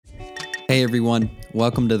Hey everyone,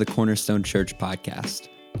 welcome to the Cornerstone Church podcast.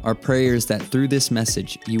 Our prayer is that through this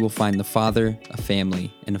message, you will find the Father, a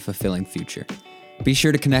family, and a fulfilling future. Be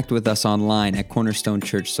sure to connect with us online at Cornerstone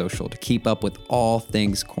Church Social to keep up with all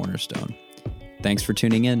things Cornerstone. Thanks for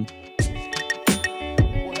tuning in.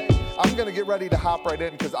 I'm going to get ready to hop right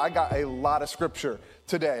in because I got a lot of scripture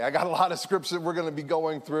today. I got a lot of scripture we're going to be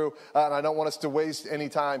going through, and I don't want us to waste any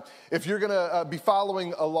time. If you're going to be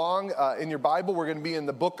following along in your Bible, we're going to be in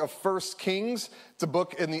the book of 1 Kings. It's a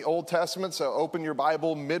book in the Old Testament, so open your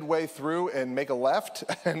Bible midway through and make a left,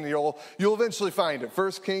 and you'll eventually find it.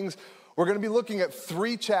 1 Kings, we're going to be looking at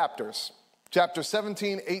 3 chapters. Chapter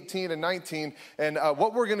 17, 18, and 19. And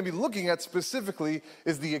what we're going to be looking at specifically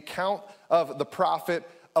is the account of the prophet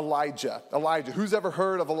Elijah. Who's ever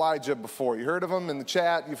heard of Elijah before? You heard of him in the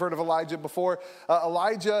chat? You've heard of Elijah before?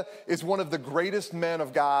 Elijah is one of the greatest men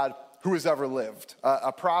of God who has ever lived.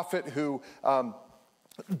 A prophet who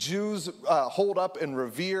Jews hold up and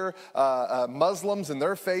revere. Muslims and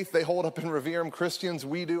their faith, they hold up and revere him. Christians,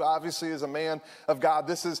 we do, obviously, as a man of God.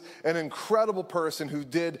 This is an incredible person who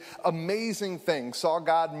did amazing things, saw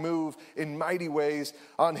God move in mighty ways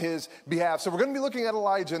on his behalf. So we're going to be looking at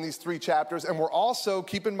Elijah in these 3 chapters, and we're also,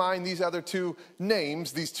 keep in mind these other 2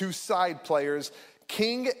 names, these 2 side players,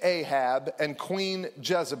 King Ahab and Queen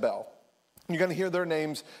Jezebel. You're going to hear their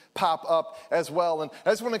names pop up as well. And I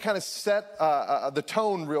just want to kind of set the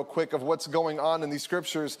tone real quick of what's going on in these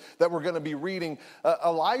scriptures that we're going to be reading.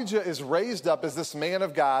 Elijah is raised up as this man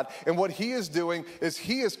of God. And what he is doing is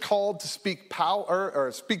he is called to speak power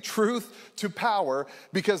or speak truth to power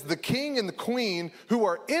because the king and the queen who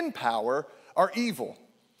are in power are evil.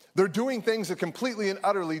 They're doing things that completely and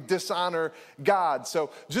utterly dishonor God. So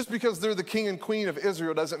just because they're the king and queen of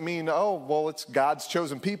Israel doesn't mean, oh, well, it's God's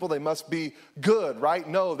chosen people. They must be good, right?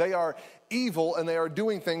 No, they are evil and they are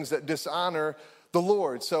doing things that dishonor the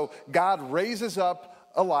Lord. So God raises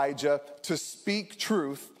up Elijah to speak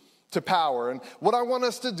truth to power. And what I want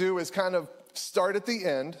us to do is kind of start at the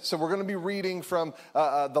end. So we're going to be reading from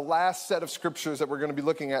the last set of scriptures that we're going to be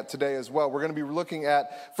looking at today as well. We're going to be looking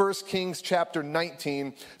at 1 Kings chapter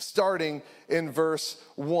 19, starting in verse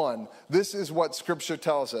 1. This is what scripture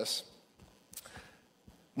tells us.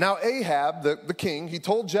 Now Ahab, the king, he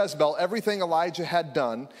told Jezebel everything Elijah had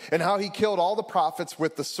done and how he killed all the prophets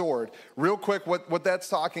with the sword. Real quick, what that's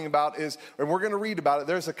talking about is, and we're going to read about it,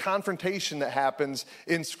 there's a confrontation that happens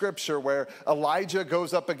in Scripture where Elijah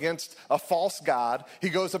goes up against a false god. He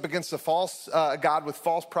goes up against a false god with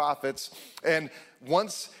false prophets, and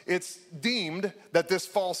once it's deemed that this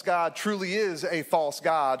false god truly is a false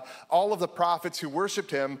god, all of the prophets who worshiped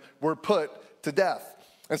him were put to death.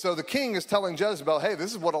 And so the king is telling Jezebel, hey, this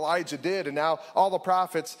is what Elijah did, and now all the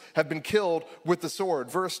prophets have been killed with the sword.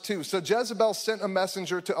 Verse 2, so Jezebel sent a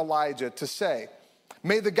messenger to Elijah to say,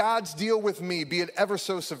 may the gods deal with me, be it ever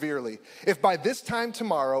so severely, if by this time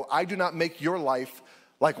tomorrow I do not make your life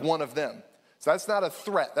like one of them. So that's not a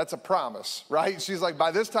threat, that's a promise, right? She's like,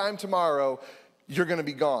 by this time tomorrow, you're going to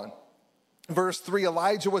be gone. Verse 3,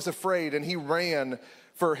 Elijah was afraid, and he ran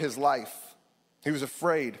for his life. He was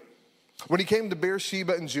afraid. When he came to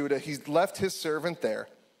Beersheba in Judah, he left his servant there,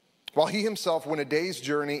 while he himself went a day's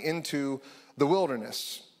journey into the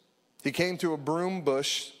wilderness. He came to a broom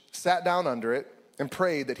bush, sat down under it, and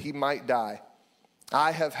prayed that he might die.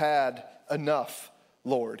 I have had enough,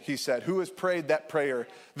 Lord, he said. Who has prayed that prayer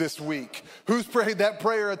this week? Who's prayed that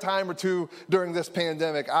prayer a time or two during this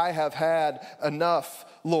pandemic? I have had enough,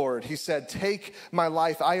 Lord. He said, take my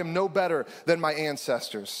life. I am no better than my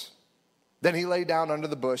ancestors. Then he lay down under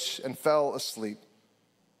the bush and fell asleep.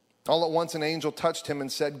 All at once an angel touched him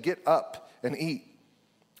and said, get up and eat.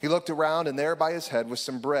 He looked around, and there by his head was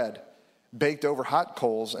some bread baked over hot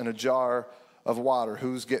coals and a jar of water.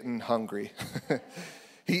 Who's getting hungry?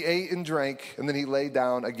 He ate and drank, and then he lay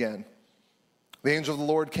down again. The angel of the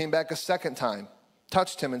Lord came back a second time,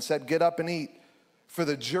 touched him and said, get up and eat, for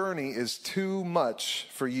the journey is too much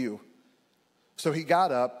for you. So he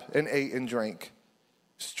got up and ate and drank.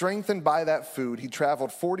 Strengthened by that food, he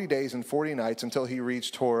traveled 40 days and 40 nights until he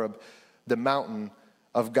reached Horeb, the mountain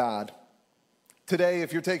of God. Today,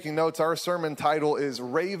 if you're taking notes, our sermon title is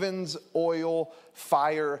Ravens, Oil,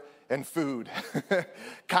 Fire, and Food.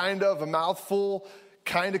 Kind of a mouthful,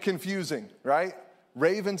 kind of confusing, right?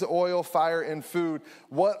 Ravens, oil, fire, and food.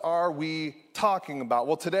 What are we talking about?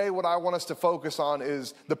 Well, today what I want us to focus on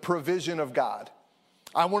is the provision of God.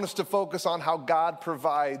 I want us to focus on how God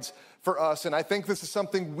provides for us, and I think this is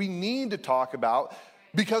something we need to talk about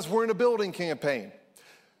because we're in a building campaign,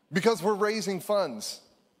 because we're raising funds.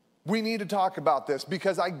 We need to talk about this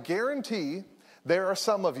because I guarantee there are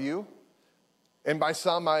some of you And by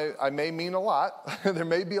some, I may mean a lot. There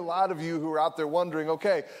may be a lot of you who are out there wondering,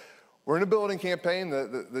 okay, we're in a building campaign.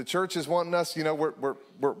 The church is wanting us, we're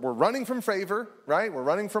running from favor, right? We're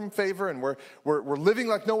running from favor, and we're living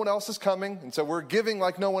like no one else is coming. And so we're giving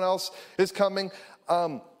like no one else is coming.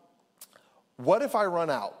 What if I run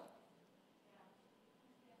out?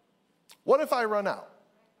 What if I run out?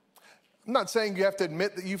 I'm not saying you have to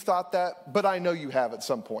admit that you've thought that, but I know you have at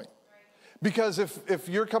some point. Because if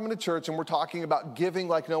you're coming to church and we're talking about giving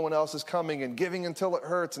like no one else is coming and giving until it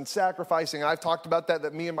hurts and sacrificing, and I've talked about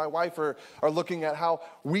that me and my wife are looking at how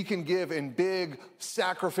we can give in big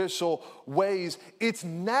sacrificial ways, it's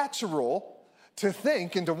natural to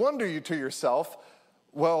think and to wonder to yourself,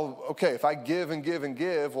 well, okay, if I give and give and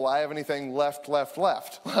give, will I have anything left?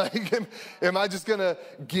 Like, am I just gonna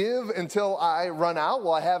give until I run out?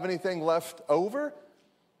 Will I have anything left over?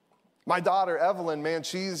 My daughter, Evelyn, man,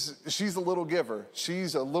 she's a little giver.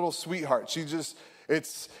 She's a little sweetheart.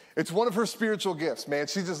 It's one of her spiritual gifts, man.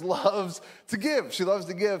 She just loves to give. She loves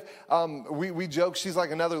to give. We joke she's like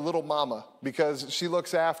another little mama because she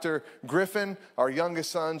looks after Griffin, our youngest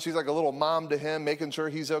son. She's like a little mom to him, making sure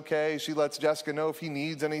he's okay. She lets Jessica know if he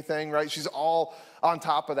needs anything, right? She's all on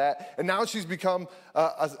top of that. And now she's become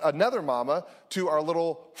another mama to our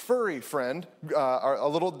little furry friend, a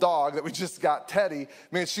little dog that we just got, Teddy.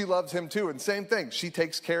 Man, she loves him too. And same thing, she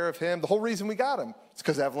takes care of him. The whole reason we got him is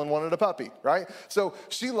because Evelyn wanted a puppy, right? So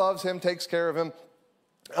she loves him, takes care of him.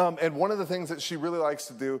 And one of the things that she really likes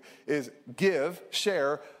to do is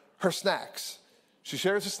share her snacks. She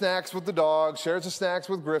shares the snacks with the dog, shares the snacks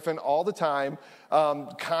with Griffin all the time.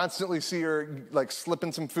 Constantly see her like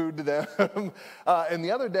slipping some food to them. And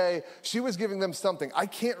the other day, she was giving them something. I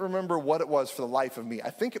can't remember what it was for the life of me.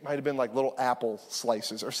 I think it might have been like little apple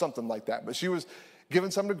slices or something like that. But she was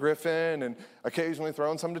giving some to Griffin and occasionally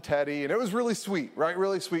throwing some to Teddy. And it was really sweet, right?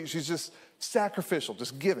 Really sweet. She's just sacrificial,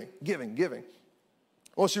 just giving.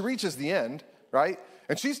 Well, she reaches the end, right?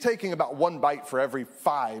 And she's taking about one bite for every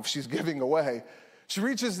 5 she's giving away. She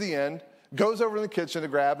reaches the end, goes over to the kitchen to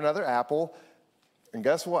grab another apple, and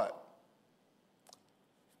guess what?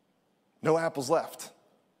 No apples left.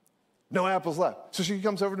 No apples left. So she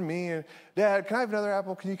comes over to me and, Dad, can I have another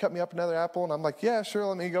apple? Can you cut me up another apple? And I'm like, yeah, sure,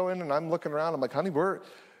 let me go in. And I'm looking around. I'm like, honey, we're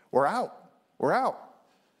out. We're out.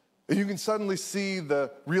 And you can suddenly see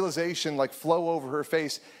the realization like flow over her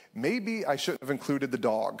face. Maybe I shouldn't have included the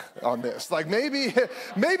dog on this. Like maybe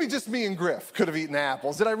just me and Griff could have eaten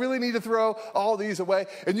apples. Did I really need to throw all these away?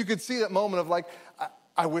 And you could see that moment of like,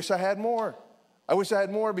 I wish I had more. I wish I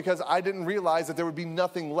had more because I didn't realize that there would be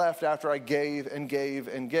nothing left after I gave and gave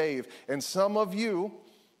and gave. And some of you,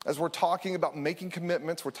 as we're talking about making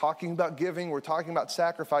commitments, we're talking about giving, we're talking about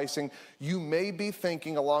sacrificing, you may be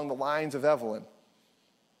thinking along the lines of Evelyn.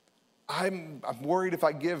 I'm worried if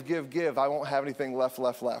I give, I won't have anything left.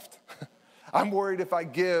 I'm worried if I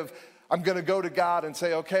give, I'm going to go to God and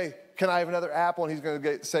say, okay, can I have another apple? And he's going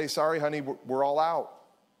to say, sorry, honey, we're all out.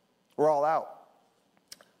 We're all out.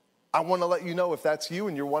 I want to let you know if that's you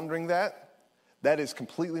and you're wondering that is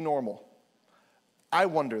completely normal. I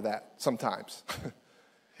wonder that sometimes.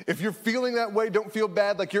 If you're feeling that way, don't feel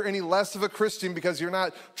bad like you're any less of a Christian because you're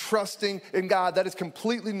not trusting in God. That is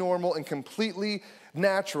completely normal and completely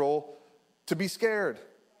natural to be scared,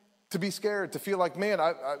 to feel like, man,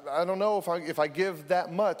 I don't know if I give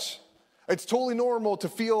that much. It's totally normal to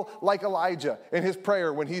feel like Elijah in his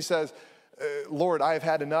prayer when he says, Lord, I have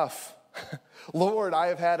had enough. Lord, I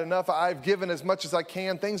have had enough. I've given as much as I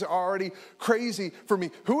can. Things are already crazy for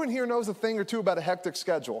me. Who in here knows a thing or two about a hectic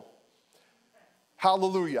schedule?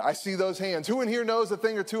 Hallelujah. I see those hands. Who in here knows a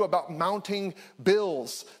thing or two about mounting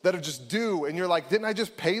bills that are just due? And you're like, didn't I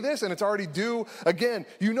just pay this? And it's already due again.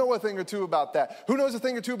 You know a thing or two about that. Who knows a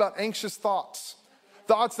thing or two about anxious thoughts?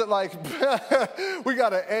 Thoughts that like, we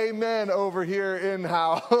got an amen over here in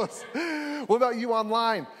house. What about you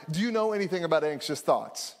online? Do you know anything about anxious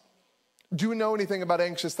thoughts? Do you know anything about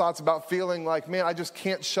anxious thoughts, about feeling like, man, I just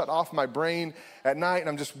can't shut off my brain at night and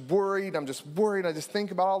I'm just worried, I just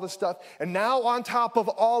think about all this stuff. And now on top of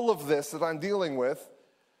all of this that I'm dealing with,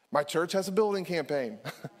 my church has a building campaign.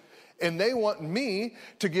 And they want me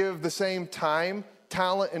to give the same time,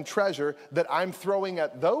 talent, and treasure that I'm throwing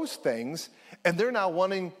at those things, and they're now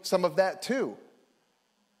wanting some of that too.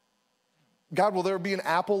 God, will there be an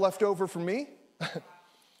apple left over for me?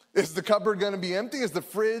 Is the cupboard going to be empty? Is the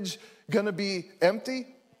fridge going to be empty?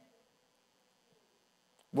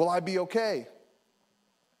 Will I be okay?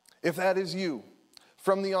 If that is you,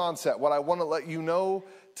 from the onset, what I want to let you know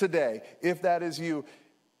today, if that is you,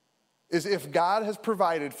 is if God has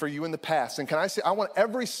provided for you in the past, and can I say, I want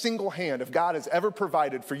every single hand, if God has ever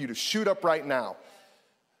provided for you, to shoot up right now.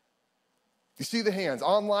 You see the hands.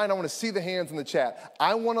 Online, I want to see the hands in the chat.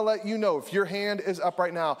 I want to let you know, if your hand is up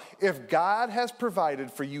right now, if God has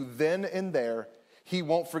provided for you then and there, he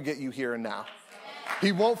won't forget you here and now.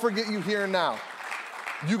 He won't forget you here and now.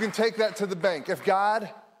 You can take that to the bank. If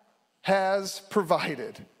God has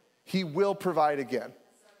provided, he will provide again.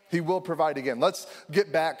 He will provide again. Let's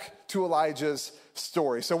get back to Elijah's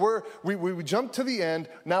story. So we jumped to the end.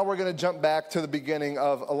 Now we're going to jump back to the beginning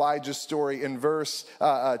of Elijah's story in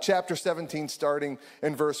chapter 17, starting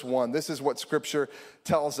in verse 1. This is what Scripture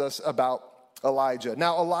tells us about Elijah.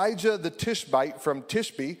 Now Elijah the Tishbite from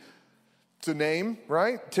Tishbe, it's a name,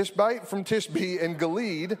 right? Tishbite from Tishbe in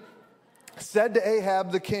Gilead, said to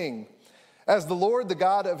Ahab the king, "As the Lord, the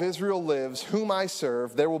God of Israel lives, whom I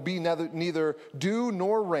serve, there will be neither dew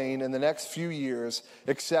nor rain in the next few years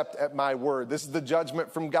except at my word." This is the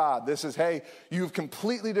judgment from God. This is, hey, you've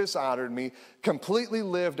completely dishonored me, completely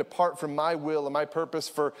lived apart from my will and my purpose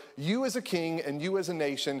for you as a king and you as a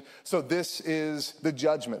nation. So this is the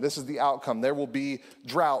judgment. This is the outcome. There will be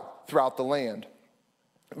drought throughout the land.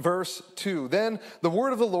 Verse 2, then the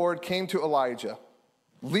word of the Lord came to Elijah.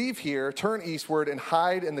 "Leave here, turn eastward, and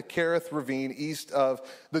hide in the Kerith ravine east of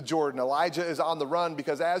the Jordan." Elijah is on the run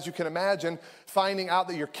because, as you can imagine, finding out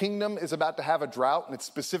that your kingdom is about to have a drought, and it's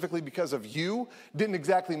specifically because of you, didn't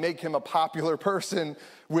exactly make him a popular person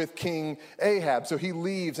with King Ahab. So he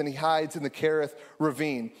leaves and he hides in the Kerith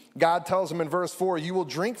ravine. God tells him in verse 4, "You will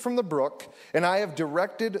drink from the brook, and I have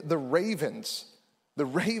directed the ravens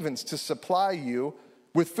to supply you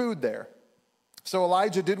with food there." So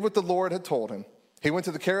Elijah did what the Lord had told him. He went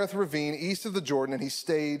to the Kerith ravine east of the Jordan, and he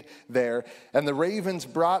stayed there. And the ravens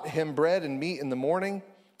brought him bread and meat in the morning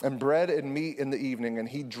and bread and meat in the evening, and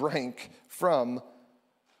he drank from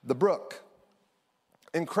the brook.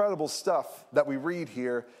 Incredible stuff that we read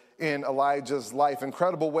here in Elijah's life.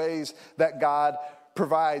 Incredible ways that God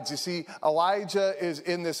provides. You see, Elijah is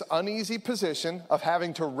in this uneasy position of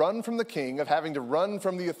having to run from the king, of having to run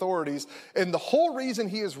from the authorities. And the whole reason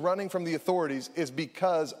he is running from the authorities is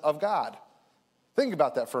because of God. Think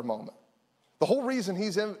about that for a moment. The whole reason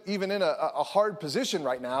he's even in a hard position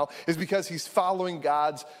right now is because he's following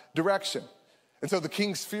God's direction. And so the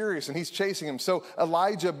king's furious and he's chasing him. So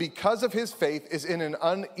Elijah, because of his faith, is in an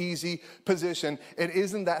uneasy position. And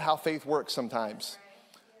isn't that how faith works sometimes?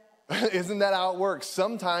 Isn't that how it works?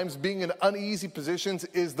 Sometimes being in uneasy positions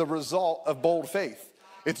is the result of bold faith.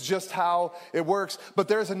 It's just how it works. But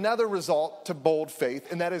there's another result to bold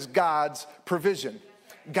faith, and that is God's provision.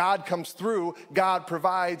 God comes through, God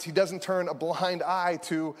provides, he doesn't turn a blind eye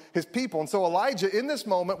to his people. And so Elijah, in this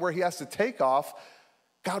moment where he has to take off,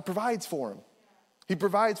 God provides for him. He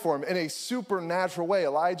provides for him in a supernatural way.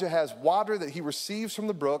 Elijah has water that he receives from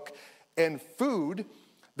the brook and food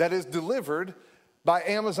that is delivered by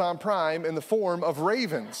Amazon Prime in the form of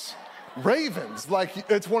ravens. Ravens,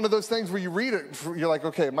 like it's one of those things where you read it, you're like,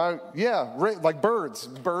 okay, like birds.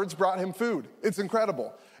 Birds brought him food. It's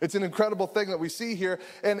incredible. It's an incredible thing that we see here.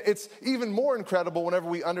 And it's even more incredible whenever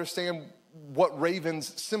we understand what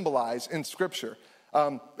ravens symbolize in Scripture.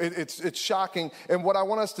 It's shocking. And what I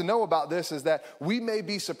want us to know about this is that we may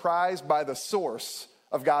be surprised by the source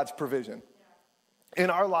of God's provision. In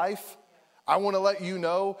our life, I want to let you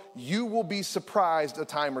know, you will be surprised a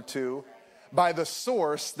time or two by the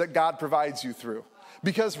source that God provides you through.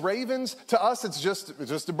 Because ravens, to us, it's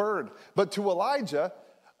just a bird. But to Elijah,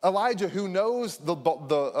 who knows the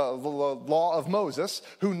law of Moses,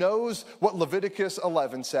 who knows what Leviticus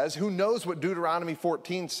 11 says, who knows what Deuteronomy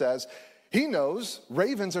 14 says, he knows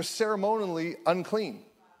ravens are ceremonially unclean.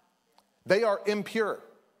 They are impure.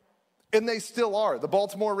 And they still are. The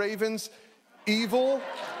Baltimore Ravens, evil,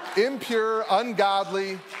 impure,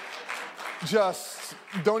 ungodly, just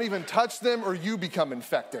don't even touch them or you become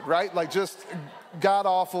infected, right? Like just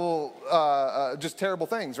god-awful, just terrible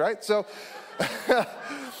things, right? So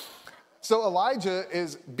Elijah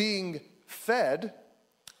is being fed,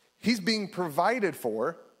 he's being provided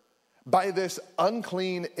for by this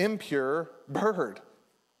unclean, impure bird.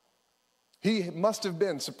 He must have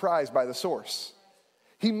been surprised by the source.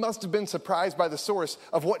 He must have been surprised by the source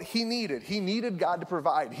of what he needed. He needed God to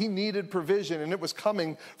provide. He needed provision, and it was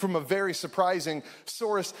coming from a very surprising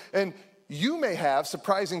source. And you may have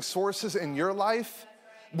surprising sources in your life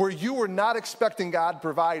where you were not expecting God to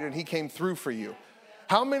provide, and he came through for you.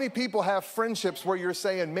 How many people have friendships where you're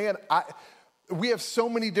saying, man, we have so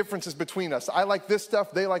many differences between us. I like this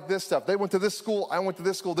stuff, they like this stuff. They went to this school, I went to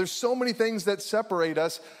this school. There's so many things that separate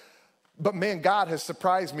us. But man, God has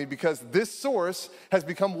surprised me because this source has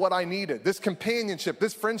become what I needed. This companionship,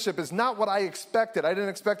 this friendship is not what I expected. I didn't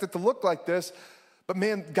expect it to look like this, but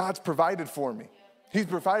man, God's provided for me. He's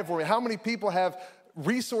provided for me. How many people have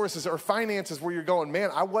resources or finances where you're going,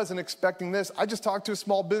 man, I wasn't expecting this. I just talked to a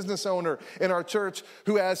small business owner in our church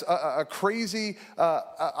who has a crazy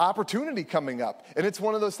opportunity coming up. And it's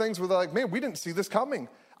one of those things where they're like, man, we didn't see this coming.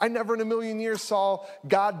 I never in a million years saw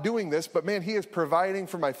God doing this, but man, he is providing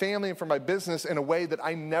for my family and for my business in a way that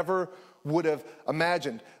I never would have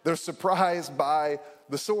imagined. They're surprised by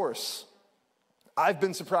the source. I've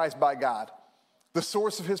been surprised by God. The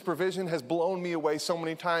source of his provision has blown me away so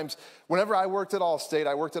many times. Whenever I worked at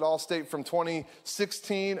Allstate from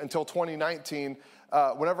 2016 until 2019.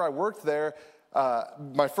 Whenever I worked there,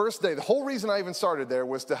 my first day, the whole reason I even started there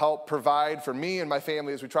was to help provide for me and my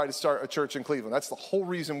family as we tried to start a church in Cleveland. That's the whole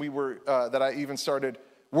reason that I even started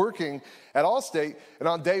working at Allstate. And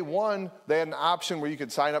on day one, they had an option where you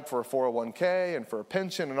could sign up for a 401k and for a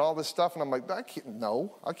pension and all this stuff. And I'm like, I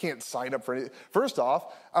can't sign up for any. First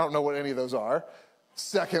off, I don't know what any of those are.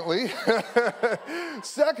 Secondly,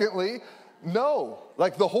 no.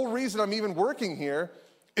 Like the whole reason I'm even working here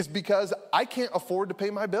is because I can't afford to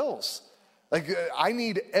pay my bills. Like I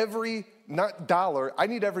need every, not dollar, I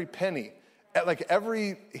need every penny. Like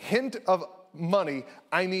every hint of money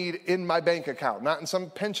I need in my bank account, not in some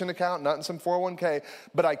pension account, not in some 401k,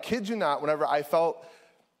 but I kid you not, whenever I felt,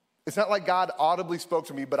 it's not like God audibly spoke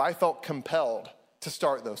to me, but I felt compelled to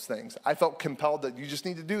start those things. I felt compelled that you just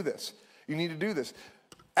need to do this. You need to do this.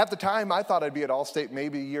 At the time, I thought I'd be at Allstate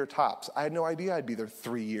maybe a year tops. I had no idea I'd be there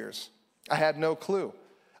 3 years. I had no clue.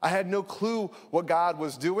 I had no clue what God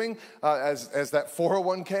was doing as that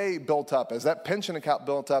 401k built up, as that pension account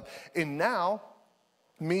built up. And now,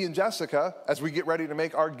 me and Jessica, as we get ready to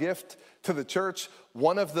make our gift to the church,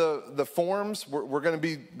 one of the forms, we're going to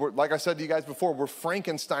be, like I said to you guys before, we're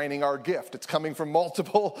Frankensteining our gift. It's coming from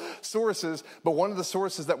multiple sources, but one of the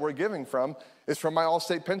sources that we're giving from is from my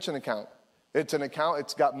Allstate pension account. It's an account,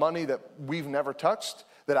 it's got money that we've never touched,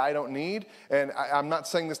 that I don't need. And I'm not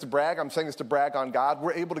saying this to brag, I'm saying this to brag on God.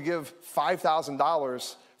 We're able to give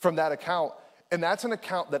 $5,000 from that account. And that's an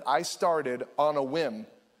account that I started on a whim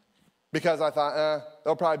because I thought,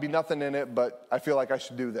 there'll probably be nothing in it, but I feel like I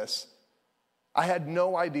should do this. I had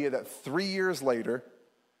no idea that 3 years later,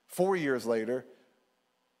 4 years later,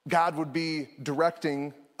 God would be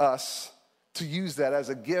directing us to use that as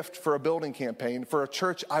a gift for a building campaign for a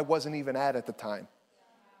church I wasn't even at the time.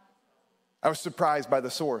 I was surprised by the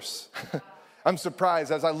source. I'm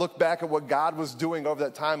surprised as I look back at what God was doing over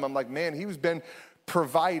that time. I'm like, man, he's been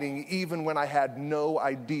providing even when I had no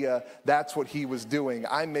idea that's what he was doing.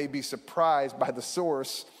 I may be surprised by the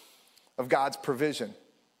source of God's provision.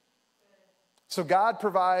 So God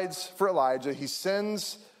provides for Elijah. He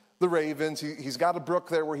sends the ravens. He's got a brook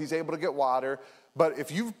there where he's able to get water. But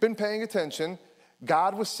if you've been paying attention,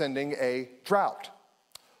 God was sending a drought.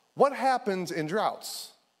 What happens in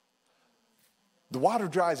droughts? The water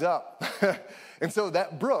dries up. And so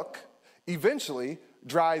that brook eventually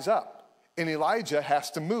dries up. And Elijah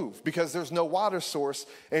has to move because there's no water source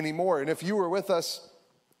anymore. And if you were with us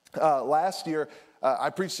last year, I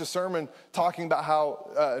preached a sermon talking about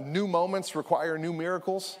how new moments require new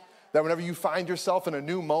miracles. That whenever you find yourself in a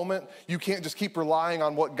new moment, you can't just keep relying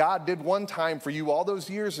on what God did one time for you all those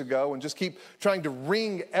years ago and just keep trying to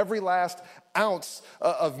wring every last ounce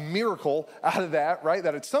of miracle out of that, right?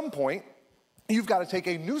 That at some point, you've got to take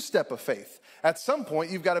a new step of faith. At some point,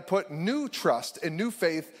 you've got to put new trust and new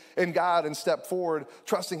faith in God and step forward,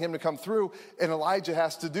 trusting him to come through. And Elijah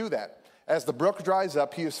has to do that. As the brook dries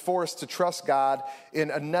up, he is forced to trust God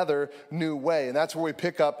in another new way. And that's where we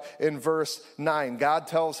pick up in verse 9. God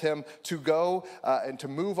tells him to go and to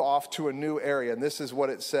move off to a new area. And this is what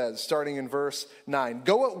it says, starting in verse 9.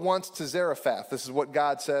 Go at once to Zarephath. This is what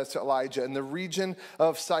God says to Elijah, in the region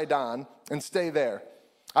of Sidon, and stay there.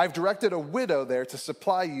 I've directed a widow there to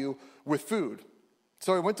supply you with food.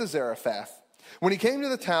 So he went to Zarephath. When he came to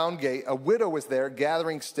the town gate, a widow was there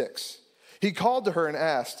gathering sticks. He called to her and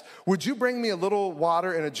asked, would you bring me a little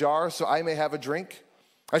water in a jar so I may have a drink?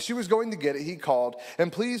 As she was going to get it, he called,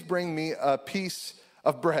 and please bring me a piece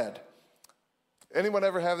of bread. Anyone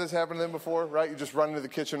ever have this happen to them before, right? You just run into the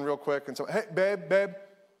kitchen real quick and so, hey, babe,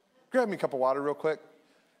 grab me a cup of water real quick.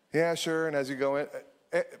 Yeah, sure. And as you go in,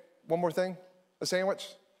 one more thing, a sandwich.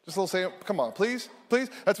 Just a little sandwich. Come on, please.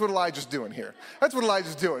 That's what Elijah's doing here.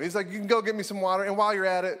 He's like, you can go get me some water, and while you're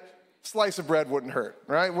at it, slice of bread wouldn't hurt,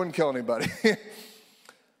 right? Wouldn't kill anybody.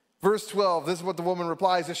 Verse 12, this is what the woman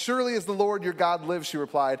replies. As surely as the Lord your God lives, she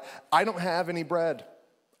replied, I don't have any bread,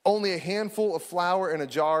 only a handful of flour in a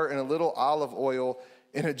jar and a little olive oil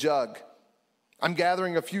in a jug. I'm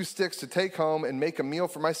gathering a few sticks to take home and make a meal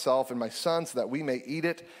for myself and my son so that we may eat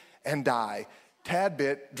it and die. Tad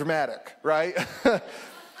bit dramatic, right?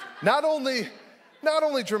 Not only not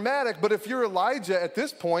only dramatic, but if you're Elijah at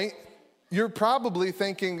this point, you're probably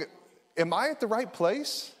thinking, am I at the right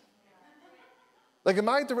place? Like, am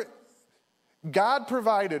I at the right? God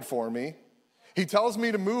provided for me. He tells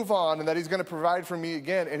me to move on and that he's going to provide for me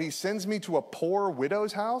again. And he sends me to a poor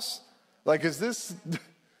widow's house. Like, is this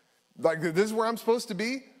where I'm supposed to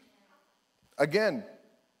be? Again,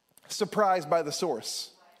 surprised by the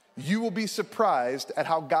source. You will be surprised at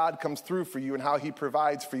how God comes through for you and how he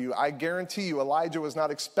provides for you. I guarantee you, Elijah was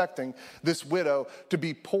not expecting this widow to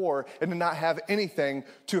be poor and to not have anything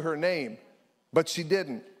to her name. But she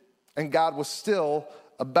didn't. And God was still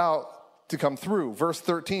about to come through. Verse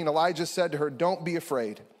 13, Elijah said to her, don't be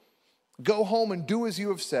afraid. Go home and do as you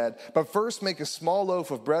have said, but first make a small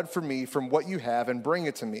loaf of bread for me from what you have and bring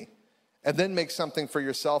it to me. And then make something for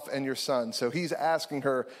yourself and your son. So he's asking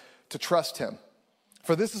her to trust him.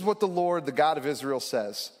 For this is what the Lord, the God of Israel,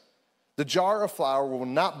 says. The jar of flour will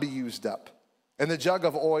not be used up, and the jug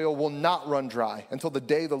of oil will not run dry until the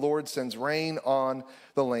day the Lord sends rain on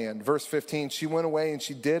the land. Verse 15, she went away and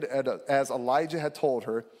she did as Elijah had told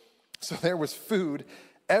her. So there was food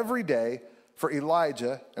every day for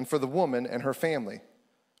Elijah and for the woman and her family.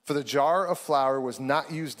 For the jar of flour was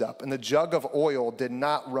not used up, and the jug of oil did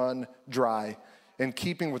not run dry, in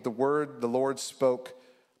keeping with the word the Lord spoke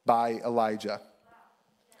by Elijah.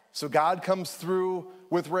 So God comes through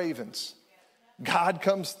with ravens. God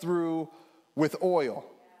comes through with oil.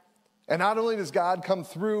 And not only does God come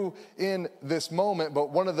through in this moment, but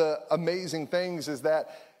one of the amazing things is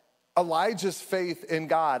that Elijah's faith in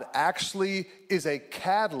God actually is a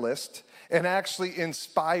catalyst and actually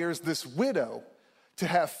inspires this widow to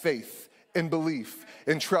have faith and belief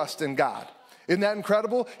and trust in God. Isn't that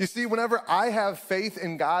incredible? You see, whenever I have faith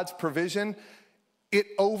in God's provision, it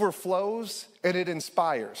overflows and it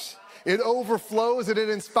inspires. It overflows and it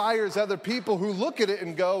inspires other people who look at it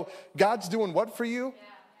and go, God's doing what for you?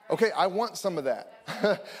 Okay, I want some of that.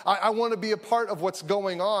 I want to be a part of what's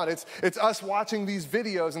going on. It's us watching these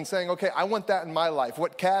videos and saying, okay, I want that in my life.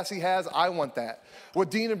 What Cassie has, I want that.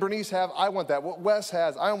 What Dean and Bernice have, I want that. What Wes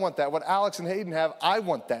has, I want that. What Alex and Hayden have, I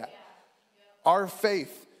want that. Our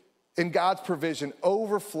faith in God's provision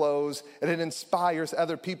overflows and it inspires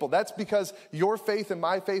other people. That's because your faith and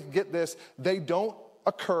my faith, get this, they don't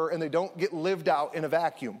occur and they don't get lived out in a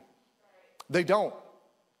vacuum. They don't.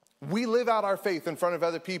 We live out our faith in front of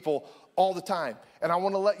other people all the time. And I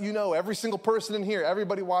want to let you know, every single person in here,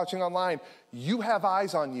 everybody watching online, you have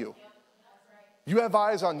eyes on you. You have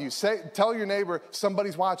eyes on you. Tell your neighbor,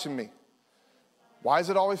 somebody's watching me. Why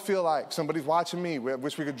does it always feel like somebody's watching me? We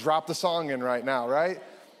wish we could drop the song in right now, right?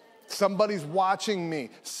 Somebody's watching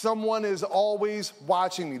me. Someone is always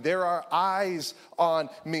watching me. There are eyes on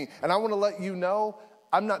me. And I want to let you know,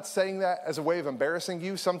 I'm not saying that as a way of embarrassing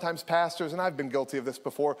you. Sometimes pastors, and I've been guilty of this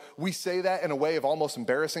before, we say that in a way of almost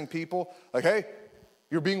embarrassing people. Like, hey,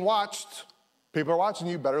 you're being watched. People are watching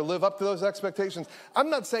you. Better live up to those expectations. I'm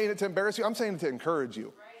not saying it to embarrass you. I'm saying it to encourage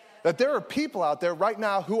you. That there are people out there right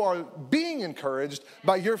now who are being encouraged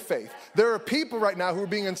by your faith. There are people right now who are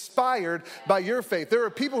being inspired by your faith. There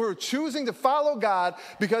are people who are choosing to follow God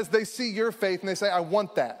because they see your faith and they say, I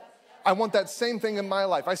want that. I want that same thing in my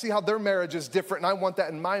life. I see how their marriage is different and I want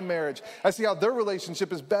that in my marriage. I see how their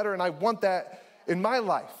relationship is better and I want that in my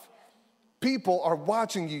life. People are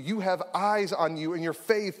watching you. You have eyes on you and your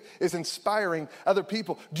faith is inspiring other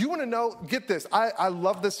people. Do you want to know, get this, I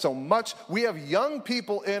love this so much. We have young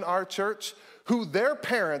people in our church who their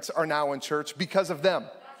parents are now in church because of them.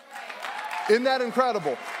 Isn't that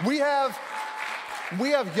incredible? We have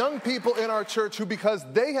young people in our church who, because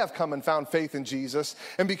they have come and found faith in Jesus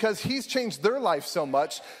and because he's changed their life so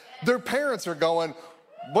much, their parents are going,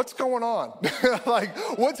 what's going on? Like,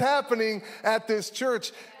 what's happening at this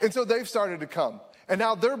church? And so they've started to come. And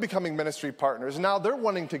now they're becoming ministry partners. And now they're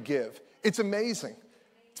wanting to give. It's amazing.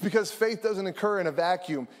 It's because faith doesn't occur in a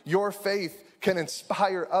vacuum. Your faith can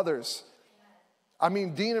inspire others. I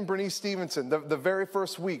mean, Dean and Bernice Stevenson, the very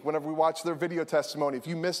first week, whenever we watched their video testimony, if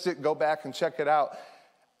you missed it, go back and check it out.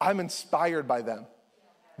 I'm inspired by them.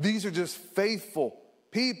 These are just faithful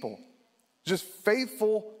people. Just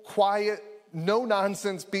faithful, quiet,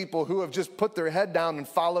 no-nonsense people who have just put their head down and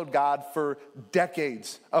followed God for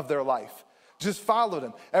decades of their life. Just followed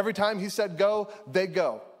him. Every time he said go, they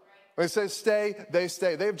go. When he says stay, they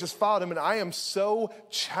stay. They've just followed him, and I am so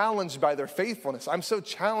challenged by their faithfulness. I'm so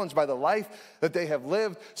challenged by the life that they have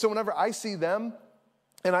lived. So whenever I see them,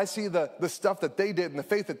 and I see the stuff that they did and the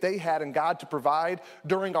faith that they had in God to provide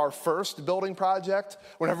during our first building project,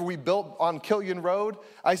 whenever we built on Killian Road,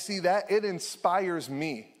 I see that. It inspires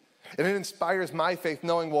me. And it inspires my faith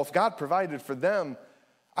knowing, well, if God provided for them,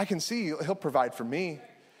 I can see he'll provide for me.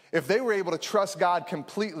 if they were able to trust God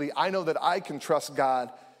completely, I know that I can trust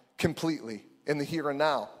God completely in the here and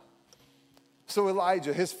now. So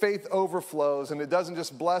Elijah, his faith overflows, and it doesn't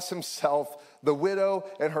just bless himself. The widow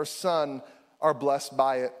and her son are blessed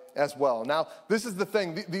by it as well. Now, this is the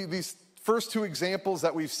thing. These first two examples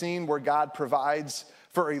that we've seen where God provides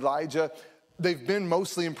for Elijah, they've been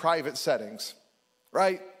mostly in private settings,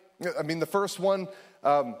 right? I mean, the first one,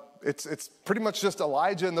 it's pretty much just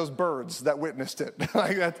Elijah and those birds that witnessed it.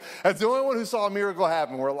 Like that's the only one who saw a miracle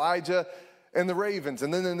happen, were Elijah and the ravens.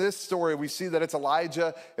 And then in this story, we see that it's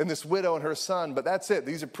Elijah and this widow and her son, but that's it.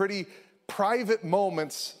 These are pretty private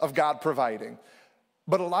moments of God providing.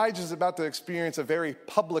 But Elijah's about to experience a very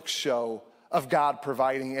public show of God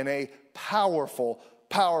providing in a powerful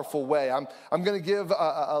way. I'm going to give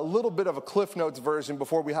a little bit of a Cliff Notes version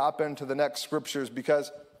before we hop into the next scriptures,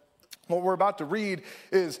 because what we're about to read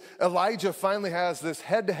is Elijah finally has this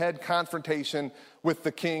head-to-head confrontation with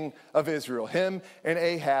the king of Israel. Him and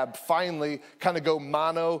Ahab finally kind of go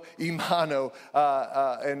mano a mano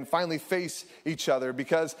and finally face each other,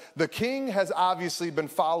 because the king has obviously been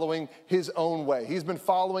following his own way. He's been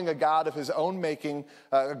following a god of his own making,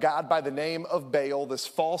 a god by the name of Baal, this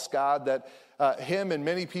false god that him and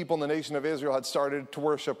many people in the nation of Israel had started to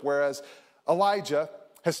worship, whereas Elijah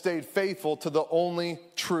has stayed faithful to the only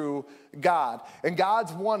true God. And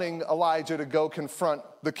God's wanting Elijah to go confront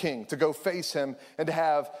the king, to go face him, and to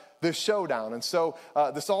have this showdown. And so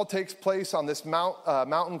this all takes place on this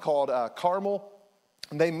mountain called Carmel.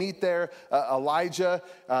 They meet there, Elijah,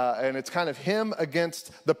 and it's kind of him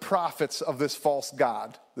against the prophets of this false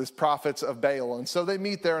god, this prophets of Baal. And so they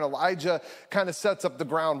meet there, and Elijah kind of sets up the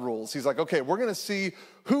ground rules. He's like, okay, we're going to see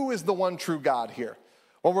who is the one true God here.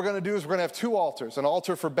 What we're going to do is we're going to have two altars, an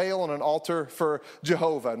altar for Baal and an altar for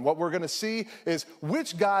Jehovah. And what we're going to see is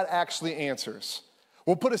which God actually answers.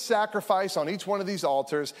 We'll put a sacrifice on each one of these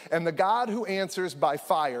altars, and the God who answers by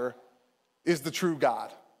fire is the true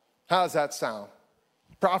God. How does that sound?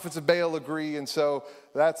 Prophets of Baal agree, and so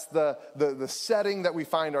that's the setting that we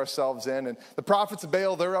find ourselves in. And the prophets of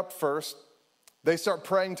Baal, they're up first. They start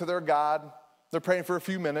praying to their God. They're praying for a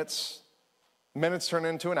few minutes. Minutes turn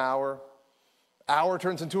into an hour. Hour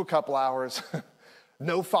turns into a couple hours.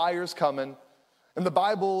 No fire's coming. And the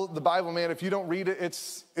Bible, man, if you don't read it,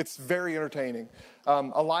 it's very entertaining.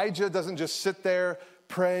 Elijah doesn't just sit there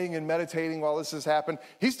praying and meditating while this has happened.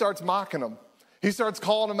 He starts mocking them. He starts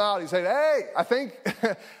calling them out. He's saying, hey,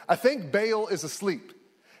 I think Baal is asleep.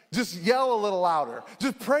 Just yell a little louder.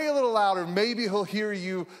 Just pray a little louder. Maybe he'll hear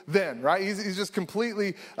you then, right? He's just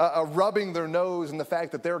completely rubbing their nose in the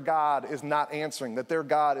fact that their God is not answering, that their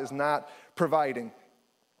God is not providing.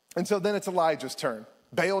 And so then it's Elijah's turn.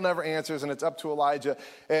 Baal never answers, and it's up to Elijah.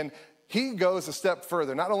 And he goes a step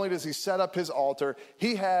further. Not only does he set up his altar,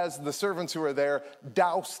 he has the servants who are there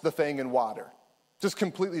douse the thing in water. Just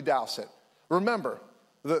completely douse it. Remember,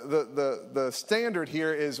 the standard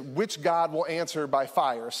here is which God will answer by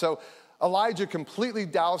fire. So Elijah completely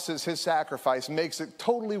douses his sacrifice, makes it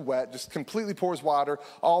totally wet, just completely pours water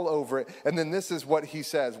all over it. And then this is what he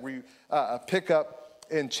says. We pick up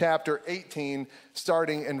in chapter 18,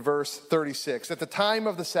 starting in verse 36. At the time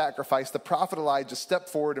of the sacrifice, the prophet Elijah stepped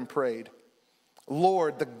forward and prayed,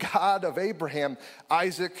 Lord, the God of Abraham,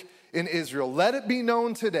 Isaac, and Israel, let it be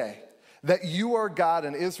known today that you are God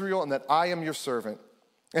in Israel and that I am your servant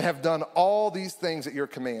and have done all these things at your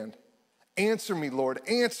command. Answer me, Lord,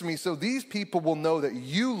 answer me, so these people will know that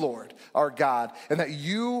you, Lord, are God and that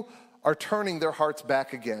you are turning their hearts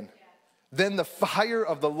back again. Then the fire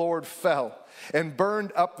of the Lord fell and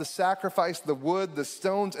burned up the sacrifice, the wood, the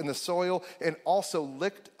stones, and the soil, and also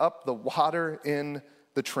licked up the water in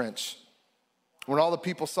the trench. When all the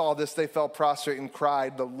people saw this, they fell prostrate and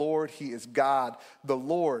cried, the Lord, he is God. The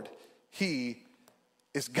Lord, he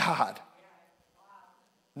is God.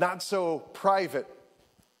 Not so private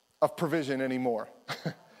of provision anymore.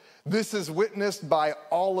 This is witnessed by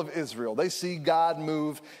all of Israel. They see God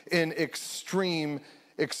move in extreme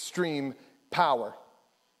power.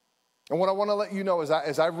 And what I want to let you know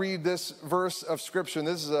as I read this verse of Scripture, and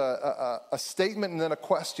this is a statement and then a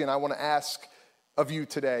question I want to ask of you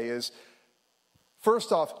today is,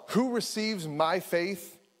 first off, who receives my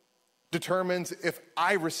faith determines if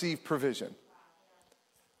I receive provision.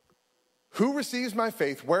 Who receives my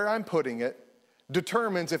faith, where I'm putting it,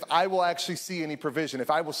 determines if I will actually see any provision, if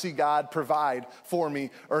I will see God provide for me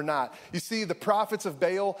or not. You see, the prophets of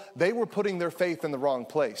Baal, they were putting their faith in the wrong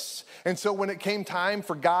place. And so when it came time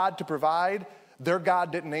for God to provide, their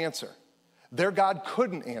God didn't answer. Their God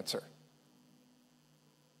couldn't answer.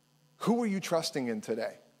 Who are you trusting in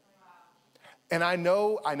today? And I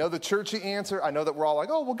know the churchy answer. I know that we're all like,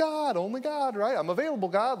 oh, well, God, only God, right? I'm available,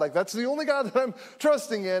 God. Like, that's the only God that I'm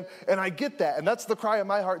trusting in. And I get that. And that's the cry of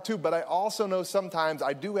my heart, too. But I also know sometimes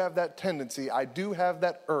I do have that tendency. I do have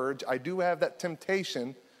that urge. I do have that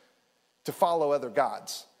temptation to follow other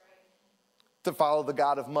gods, to follow the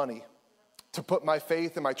God of money, to put my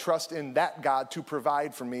faith and my trust in that God to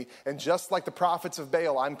provide for me. And just like the prophets of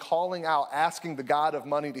Baal, I'm calling out, asking the God of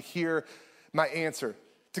money to hear my answer,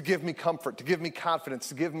 to give me comfort, to give me confidence,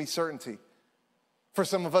 to give me certainty. For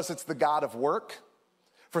some of us, it's the God of work.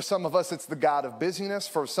 For some of us, it's the God of busyness.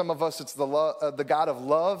 For some of us, it's the God of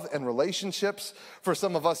love and relationships. For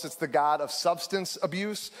some of us, it's the God of substance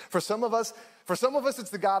abuse. For some of us, it's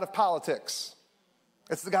the God of politics.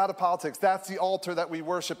 It's the God of politics. That's the altar that we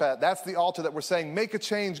worship at. That's the altar that we're saying, make a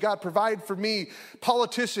change. God, provide for me.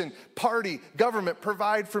 Politician, party, government,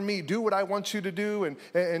 provide for me. Do what I want you to do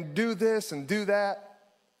and do this and do that.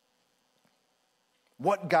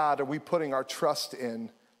 What God are we putting our trust in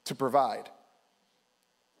to provide?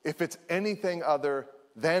 If it's anything other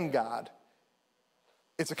than God,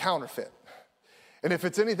 it's a counterfeit. And if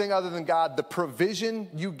it's anything other than God, the provision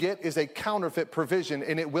you get is a counterfeit provision,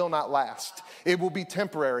 and it will not last. It will be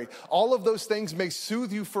temporary. All of those things may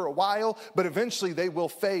soothe you for a while, but eventually they will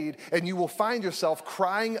fade, and you will find yourself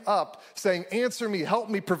crying up, saying, answer me, help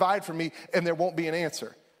me, provide for me, and there won't be an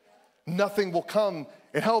answer. Nothing will come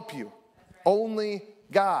and help you. Only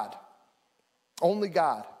God. Only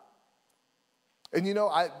God. And you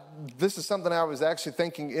know, this is something I was actually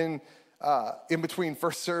thinking in between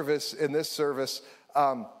first service and this service.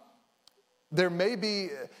 There may be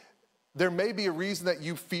a reason that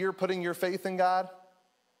you fear putting your faith in God.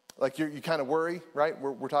 Like you kind of worry, right?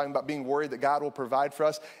 We're talking about being worried that God will provide for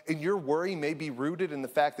us. And your worry may be rooted in the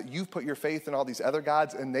fact that you've put your faith in all these other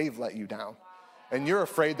gods and they've let you down. And you're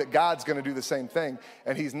afraid that God's going to do the same thing,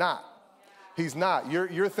 and he's not. He's not.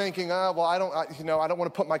 You're thinking, well, I don't want to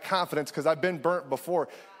put my confidence because I've been burnt before.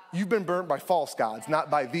 You've been burnt by false gods,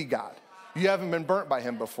 not by the God. You haven't been burnt by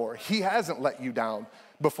him before. He hasn't let you down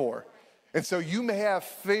before. And so you may have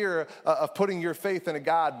fear of putting your faith in a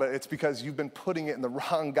God, but it's because you've been putting it in the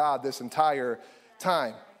wrong God this entire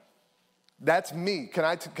time. That's me. Can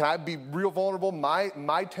I be real vulnerable?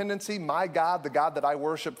 My tendency, my God, the God that I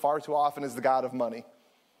worship far too often is the God of money.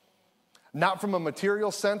 Not from a material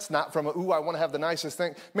sense, not from I want to have the nicest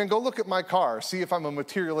thing. Man, go look at my car, see if I'm a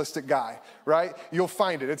materialistic guy, right? You'll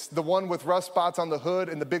find it. It's the one with rust spots on the hood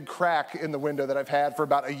and the big crack in the window that I've had for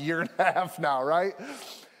about a year and a half now, right?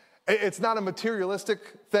 It's not a materialistic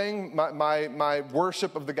thing, my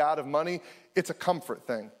worship of the God of money. It's a comfort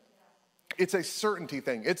thing. It's a certainty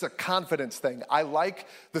thing. It's a confidence thing. I like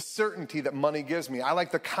the certainty that money gives me. I like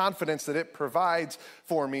the confidence that it provides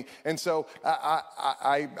for me. And so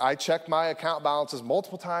I check my account balances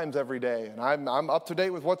multiple times every day. And I'm up to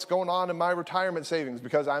date with what's going on in my retirement savings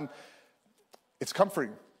because it's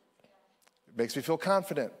comforting. It makes me feel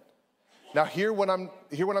confident. Now, hear what I'm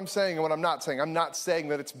saying and what I'm not saying. I'm not saying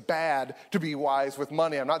that it's bad to be wise with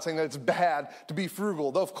money. I'm not saying that it's bad to be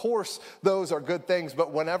frugal. Though, of course, those are good things.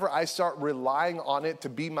 But whenever I start relying on it to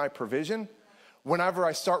be my provision, whenever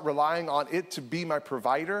I start relying on it to be my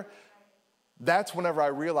provider, that's whenever I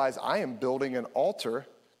realize I am building an altar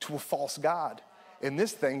to a false god. And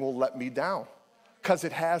this thing will let me down because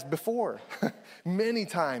it has before, many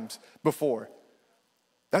times before.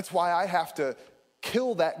 That's why I have to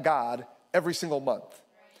kill that God every single month.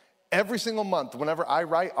 Every single month, whenever I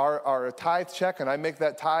write our tithe check and I make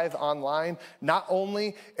that tithe online, not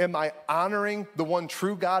only am I honoring the one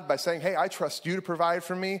true God by saying, hey, I trust you to provide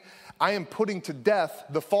for me, I am putting to death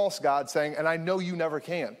the false God saying, and I know you never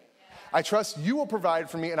can. I trust you will provide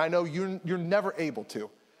for me, and I know you're never able to.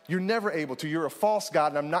 You're never able to. You're a false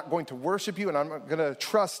God, and I'm not going to worship you, and I'm not going to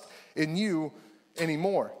trust in you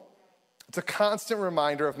anymore. It's a constant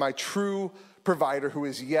reminder of my true provider who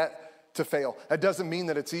is yet to fail. That doesn't mean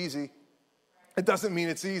that it's easy. It doesn't mean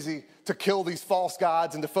it's easy to kill these false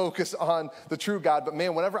gods and to focus on the true God. But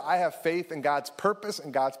man, whenever I have faith in God's purpose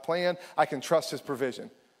and God's plan, I can trust his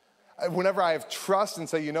provision. Whenever I have trust and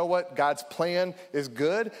say, you know what, God's plan is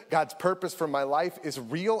good, God's purpose for my life is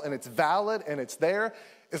real and it's valid and it's there,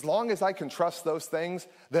 as long as I can trust those things,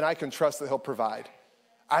 then I can trust that he'll provide.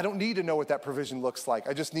 I don't need to know what that provision looks like.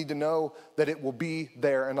 I just need to know that it will be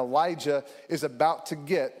there. And Elijah is about to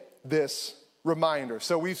get this reminder.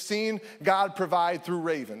 So we've seen God provide through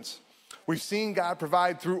ravens. We've seen God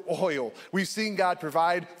provide through oil. We've seen God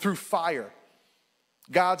provide through fire.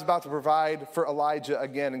 God's about to provide for Elijah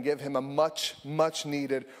again and give him a much, much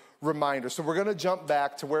needed reminder. So we're going to jump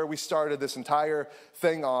back to where we started this entire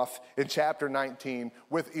thing off in chapter 19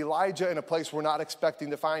 with Elijah in a place we're not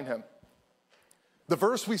expecting to find him. The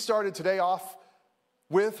verse we started today off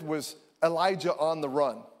with was Elijah on the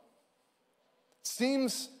run.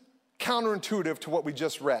 Seems counterintuitive to what we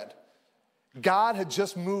just read. God had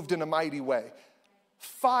just moved in a mighty way.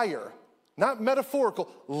 Fire, not metaphorical,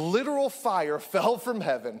 literal fire fell from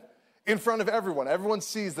heaven in front of everyone. Everyone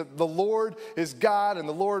sees that the Lord is God and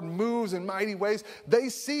the Lord moves in mighty ways. They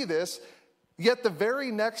see this, yet the very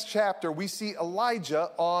next chapter we see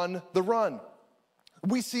Elijah on the run.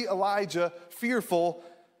 We see Elijah fearful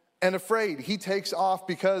and afraid. He takes off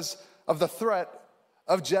because of the threat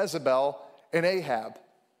of Jezebel and Ahab.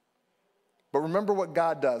 But remember what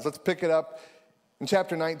God does. Let's pick it up in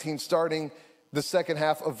chapter 19, starting the second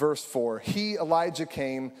half of verse 4. He, Elijah,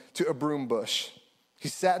 came to a broom bush. He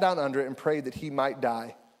sat down under it and prayed that he might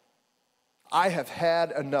die. I have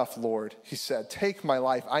had enough, Lord, he said. Take my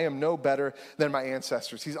life. I am no better than my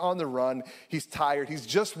ancestors. He's on the run. He's tired. He's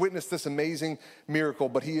just witnessed this amazing miracle,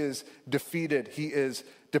 but he is defeated. He is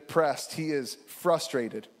depressed. He is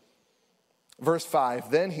frustrated. Verse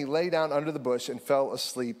 5, then he lay down under the bush and fell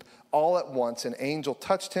asleep. All at once, an angel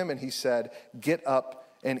touched him and he said, get up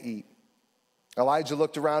and eat. Elijah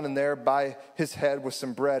looked around, and there by his head was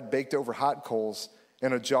some bread baked over hot coals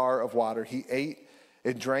and a jar of water. He ate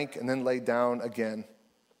and drank and then lay down again.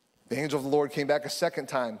 The angel of the Lord came back a second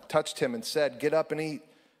time, touched him and said, get up and eat,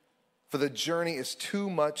 for the journey is too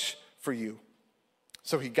much for you.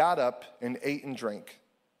 So he got up and ate and drank.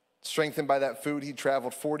 Strengthened by that food, he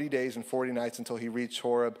traveled 40 days and 40 nights until he reached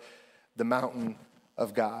Horeb, the mountain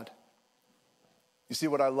of God. You see,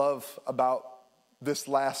 what I love about this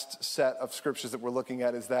last set of scriptures that we're looking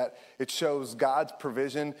at is that it shows God's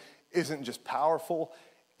provision isn't just powerful,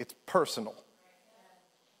 it's personal.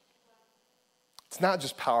 It's not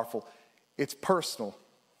just powerful, it's personal.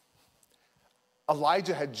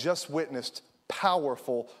 Elijah had just witnessed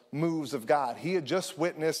powerful moves of God. He had just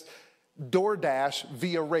witnessed DoorDash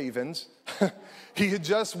via ravens. He had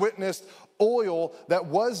just witnessed oil that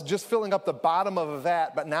was just filling up the bottom of a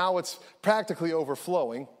vat, but now it's practically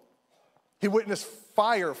overflowing. He witnessed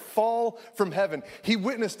fire fall from heaven. He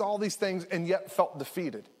witnessed all these things and yet felt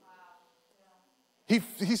defeated.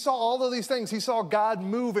 He saw all of these things. He saw God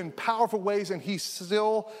move in powerful ways, and he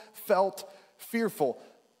still felt fearful.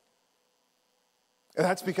 And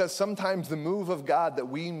that's because sometimes the move of God that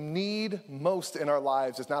we need most in our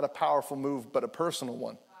lives is not a powerful move, but a personal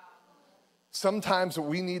one. Sometimes what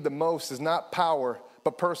we need the most is not power,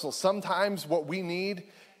 but personal. Sometimes what we need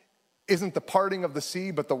isn't the parting of the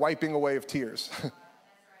sea, but the wiping away of tears.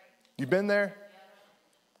 You been there?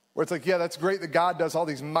 Where it's like, yeah, that's great that God does all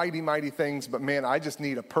these mighty, mighty things, but man, I just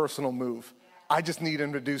need a personal move. I just need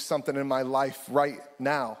him to do something in my life right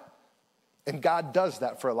now. And God does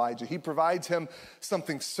that for Elijah. He provides him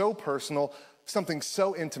something so personal, something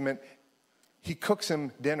so intimate. He cooks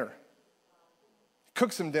him dinner.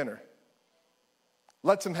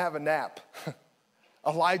 Lets him have a nap.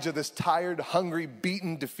 Elijah, this tired, hungry,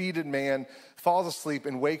 beaten, defeated man, falls asleep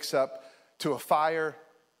and wakes up to a fire,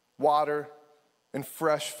 water, and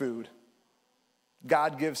fresh food.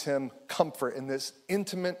 God gives him comfort in this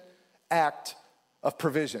intimate act of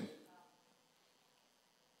provision.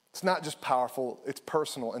 It's not just powerful, it's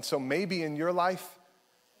personal. And so maybe in your life,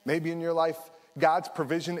 God's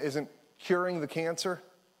provision isn't curing the cancer,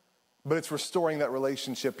 but it's restoring that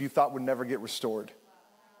relationship you thought would never get restored.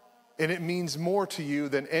 And it means more to you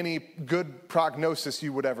than any good prognosis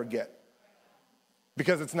you would ever get.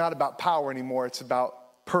 Because it's not about power anymore, it's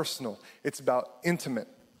about personal, it's about intimate.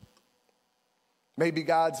 Maybe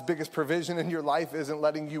God's biggest provision in your life isn't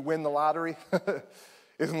letting you win the lottery,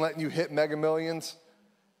 isn't letting you hit mega millions,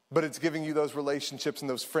 but it's giving you those relationships and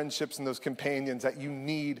those friendships and those companions that you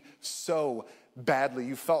need so badly.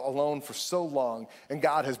 You felt alone for so long, and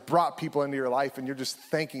God has brought people into your life, and you're just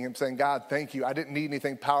thanking him, saying, God, thank you. I didn't need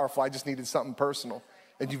anything powerful. I just needed something personal,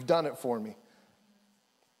 and you've done it for me.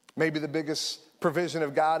 Maybe the biggest provision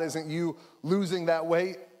of God isn't you losing that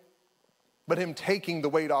weight, but him taking the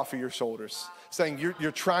weight off of your shoulders, saying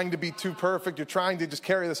you're trying to be too perfect. You're trying to just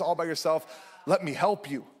carry this all by yourself. Let me help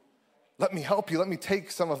you. Let me help you. Let me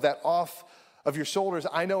take some of that off of your shoulders.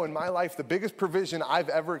 I know in my life, the biggest provision I've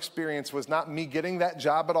ever experienced was not me getting that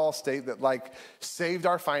job at Allstate that saved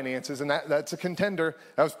our finances. And that's a contender.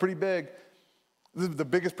 That was pretty big. The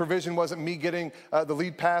biggest provision wasn't me getting the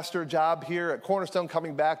lead pastor job here at Cornerstone,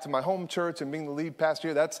 coming back to my home church and being the lead pastor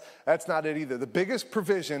here. That's not it either. The biggest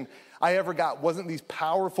provision I ever got wasn't these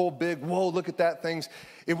powerful, big, whoa, look at that things.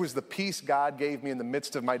 It was the peace God gave me in the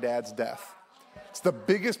midst of my dad's death. It's the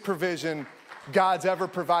biggest provision God's ever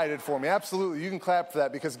provided for me. Absolutely, you can clap for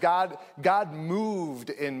that, because God moved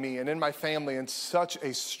in me and in my family in such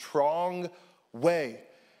a strong way.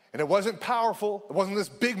 And it wasn't powerful. It wasn't this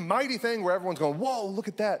big, mighty thing where everyone's going, whoa, look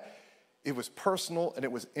at that. It was personal, and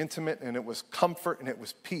it was intimate, and it was comfort, and it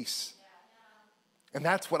was peace. And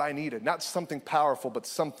that's what I needed. Not something powerful, but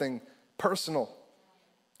something personal.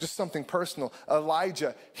 Just something personal.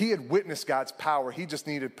 Elijah, he had witnessed God's power. He just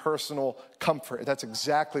needed personal comfort. That's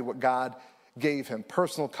exactly what God gave him.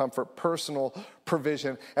 Personal comfort, personal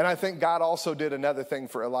provision. And I think God also did another thing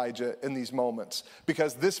for Elijah in these moments.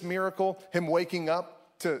 Because this miracle, him waking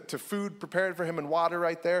up to food prepared for him and water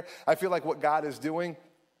right there, I feel like what God is doing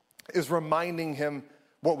is reminding him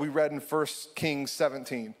what we read in 1 Kings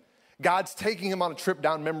 17. God's taking him on a trip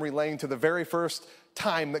down memory lane to the very first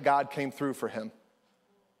time that God came through for him.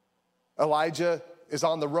 Elijah is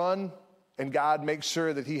on the run, and God makes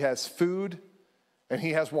sure that he has food and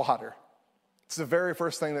he has water. It's the very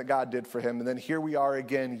first thing that God did for him. And then here we are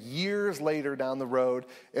again, years later down the road,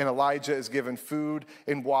 and Elijah is given food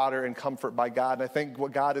and water and comfort by God. And I think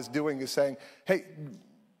what God is doing is saying, hey,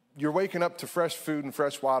 you're waking up to fresh food and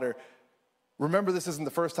fresh water. Remember, this isn't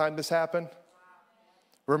the first time this happened.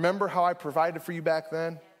 Remember how I provided for you back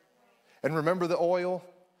then? And remember the oil?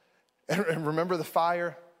 And remember the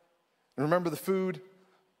fire? And remember the food?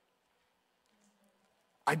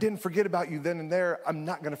 I didn't forget about you then and there. I'm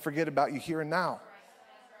not going to forget about you here and now.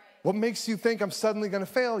 What makes you think I'm suddenly going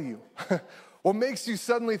to fail you? What makes you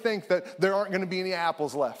suddenly think that there aren't going to be any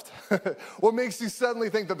apples left? What makes you suddenly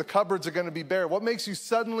think that the cupboards are going to be bare? What makes you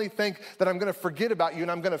suddenly think that I'm going to forget about you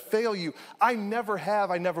and I'm going to fail you? I never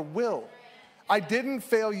have, I never will. I didn't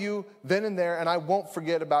fail you then and there, and I won't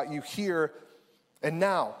forget about you here and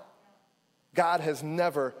now. God has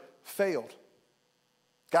never failed.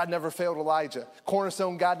 God never failed Elijah.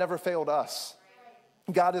 Cornerstone, God never failed us.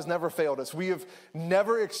 God has never failed us. We have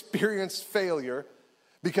never experienced failure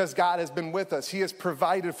because God has been with us. He has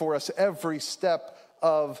provided for us every step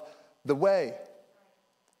of the way.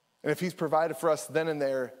 And if he's provided for us then and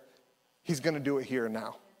there, he's going to do it here and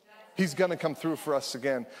now. He's going to come through for us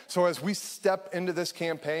again. So as we step into this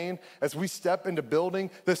campaign, as we step into building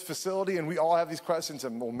this facility, and we all have these questions,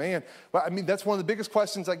 and well, man, I mean, that's one of the biggest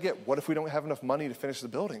questions I get. What if we don't have enough money to finish the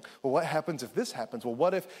building? Well, what happens if this happens? Well,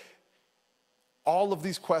 what if all of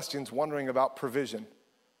these questions wondering about provision?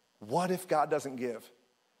 What if God doesn't give?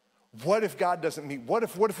 What if God doesn't meet? What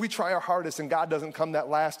if we try our hardest and God doesn't come that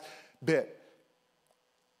last bit?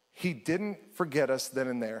 He didn't forget us then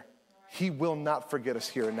and there. He will not forget us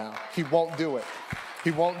here and now. He won't do it.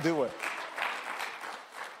 He won't do it.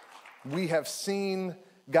 We have seen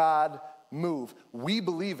God move. We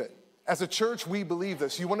believe it. As a church, we believe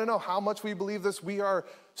this. You want to know how much we believe this? We are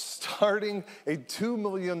starting a $2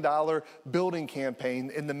 million building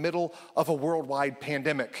campaign in the middle of a worldwide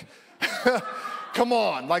pandemic. Come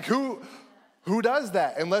on, like who does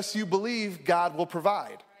that unless you believe God will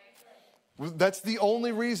provide? That's the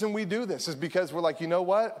only reason we do this, is because we're like, you know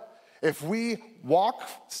what? If we walk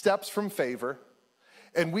steps from favor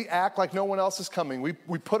and we act like no one else is coming, we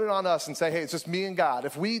put it on us and say, hey, it's just me and God.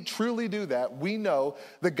 If we truly do that, we know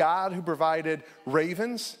the God who provided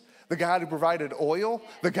ravens, the God who provided oil,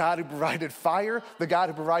 the God who provided fire, the God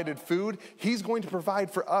who provided food, he's going to provide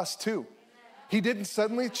for us too. He didn't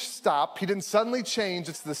suddenly stop. He didn't suddenly change.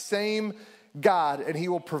 It's the same God, and he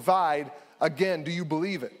will provide again. Do you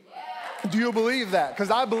believe it? Do you believe that?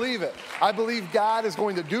 Because I believe it. I believe God is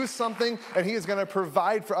going to do something, and he is going to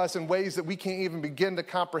provide for us in ways that we can't even begin to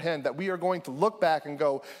comprehend, that we are going to look back and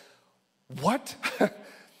go, what?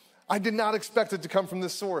 I did not expect it to come from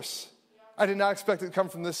this source. I did not expect it to come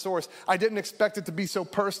from this source. I didn't expect it to be so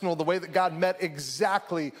personal, the way that God met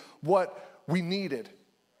exactly what we needed.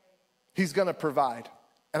 He's going to provide,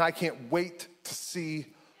 and I can't wait to see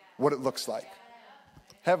what it looks like.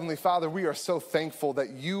 Heavenly Father, we are so thankful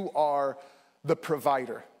that you are the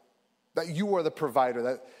provider,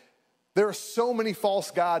 that there are so many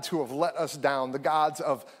false gods who have let us down, the gods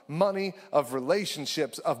of money, of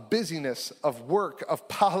relationships, of busyness, of work, of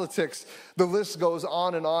politics. The list goes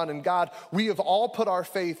on. And God, we have all put our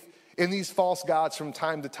faith in these false gods from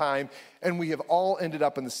time to time, and we have all ended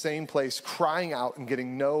up in the same place, crying out and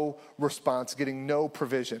getting no response, getting no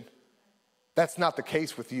provision. That's not the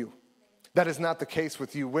case with you. That is not the case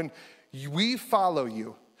with you. When we follow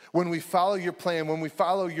you, when we follow your plan, when we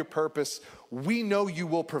follow your purpose, we know you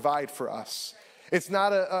will provide for us. It's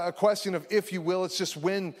not a question of if you will, it's just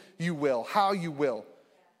when you will, how you will.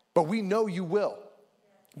 But we know you will.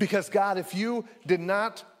 Because God, if you did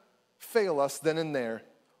not fail us then and there,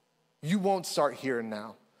 you won't start here and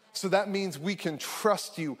now. So that means we can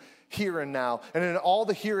trust you here and now. And in all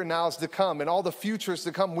the here and nows to come and all the futures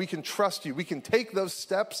to come, we can trust you. We can take those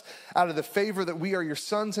steps out of the favor that we are your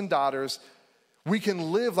sons and daughters. We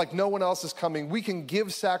can live like no one else is coming. We can give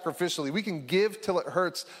sacrificially. We can give till it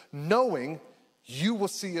hurts, knowing you will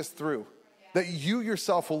see us through, that you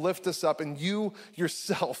yourself will lift us up and you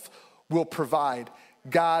yourself will provide.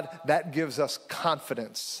 God, that gives us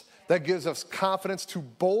confidence. That gives us confidence to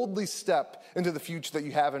boldly step into the future that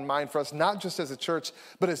you have in mind for us, not just as a church,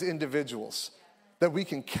 but as individuals, that we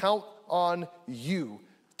can count on you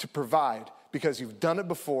to provide because you've done it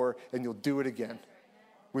before and you'll do it again.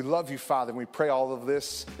 We love you, Father, and we pray all of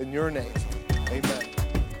this in your name. Amen.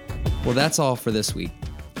 Well, that's all for this week.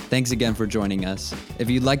 Thanks again for joining us. If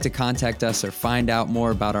you'd like to contact us or find out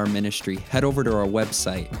more about our ministry, head over to our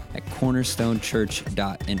website at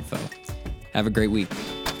cornerstonechurch.info. Have a great week.